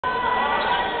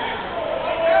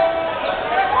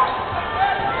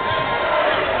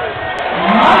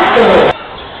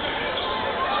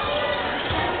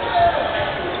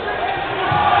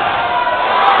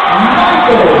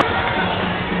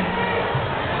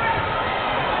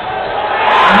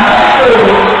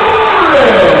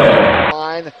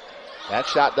That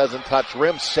shot doesn't touch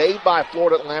rim. Saved by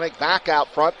Florida Atlantic. Back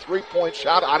out front. Three-point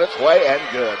shot on its way and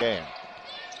good. Damn.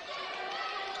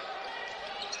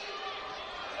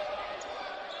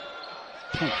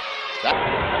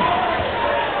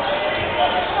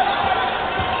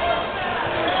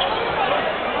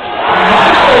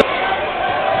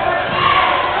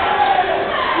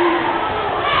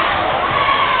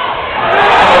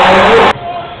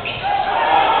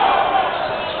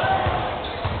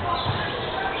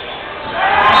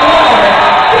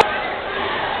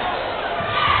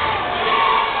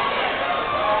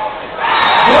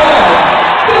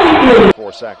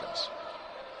 Seconds.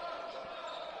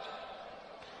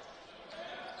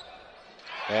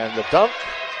 And the dunk.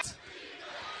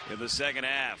 In the second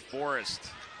half, Forrest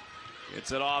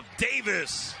gets it off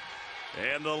Davis.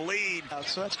 And the lead.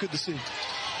 So that's good to see.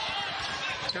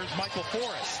 Here's Michael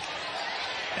Forrest.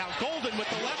 Now Golden with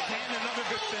the left hand, another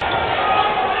good thing.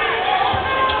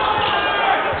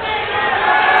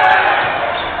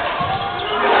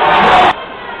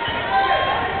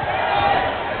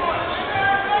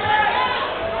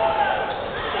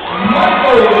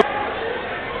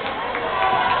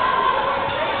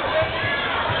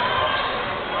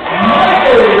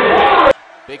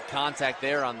 Big contact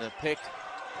there on the pick.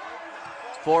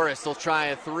 Forrest will try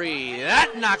a three.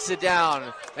 That knocks it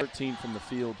down. 13 from the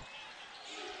field.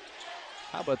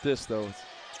 How about this, though?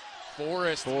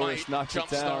 Forrest knocks it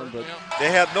down. But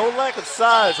they have no lack of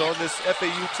size on this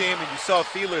FAU team, and you saw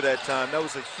Feeler that time. That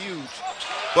was a huge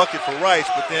bucket for Rice.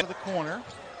 But then the corner,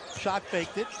 shot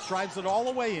faked it, drives it all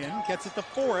the way in, gets it to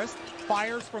Forrest,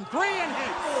 fires from three and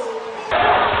hits.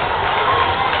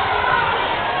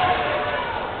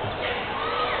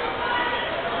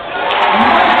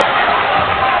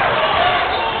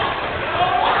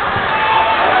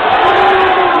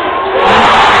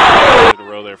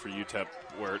 For UTEP,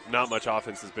 where not much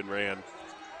offense has been ran.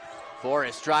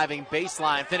 Forrest driving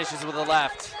baseline, finishes with the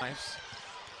left. Nice.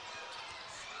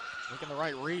 Making the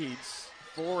right reads.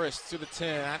 Forrest to the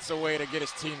 10. That's a way to get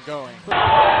his team going.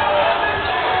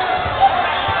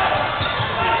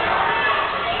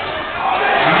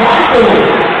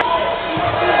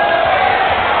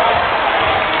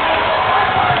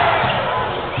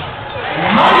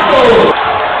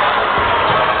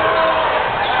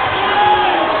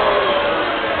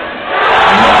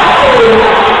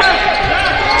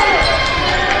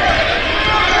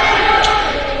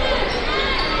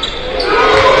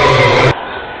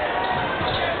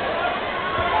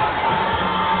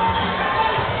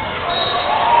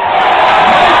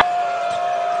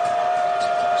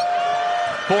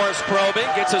 Forrest probing,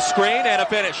 gets a screen and a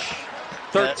finish.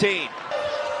 13.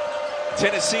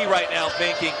 Tennessee right now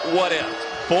thinking, what if?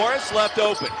 Forrest left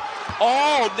open.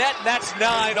 Oh, net, and that's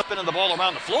 9. Up into the ball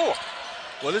around the floor.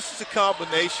 Well, this is a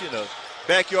combination of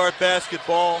backyard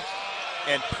basketball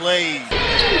and play.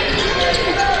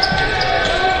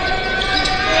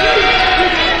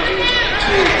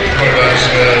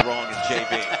 Wrong in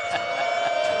JV.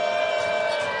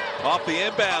 Off the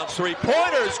inbound,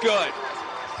 three-pointer's good.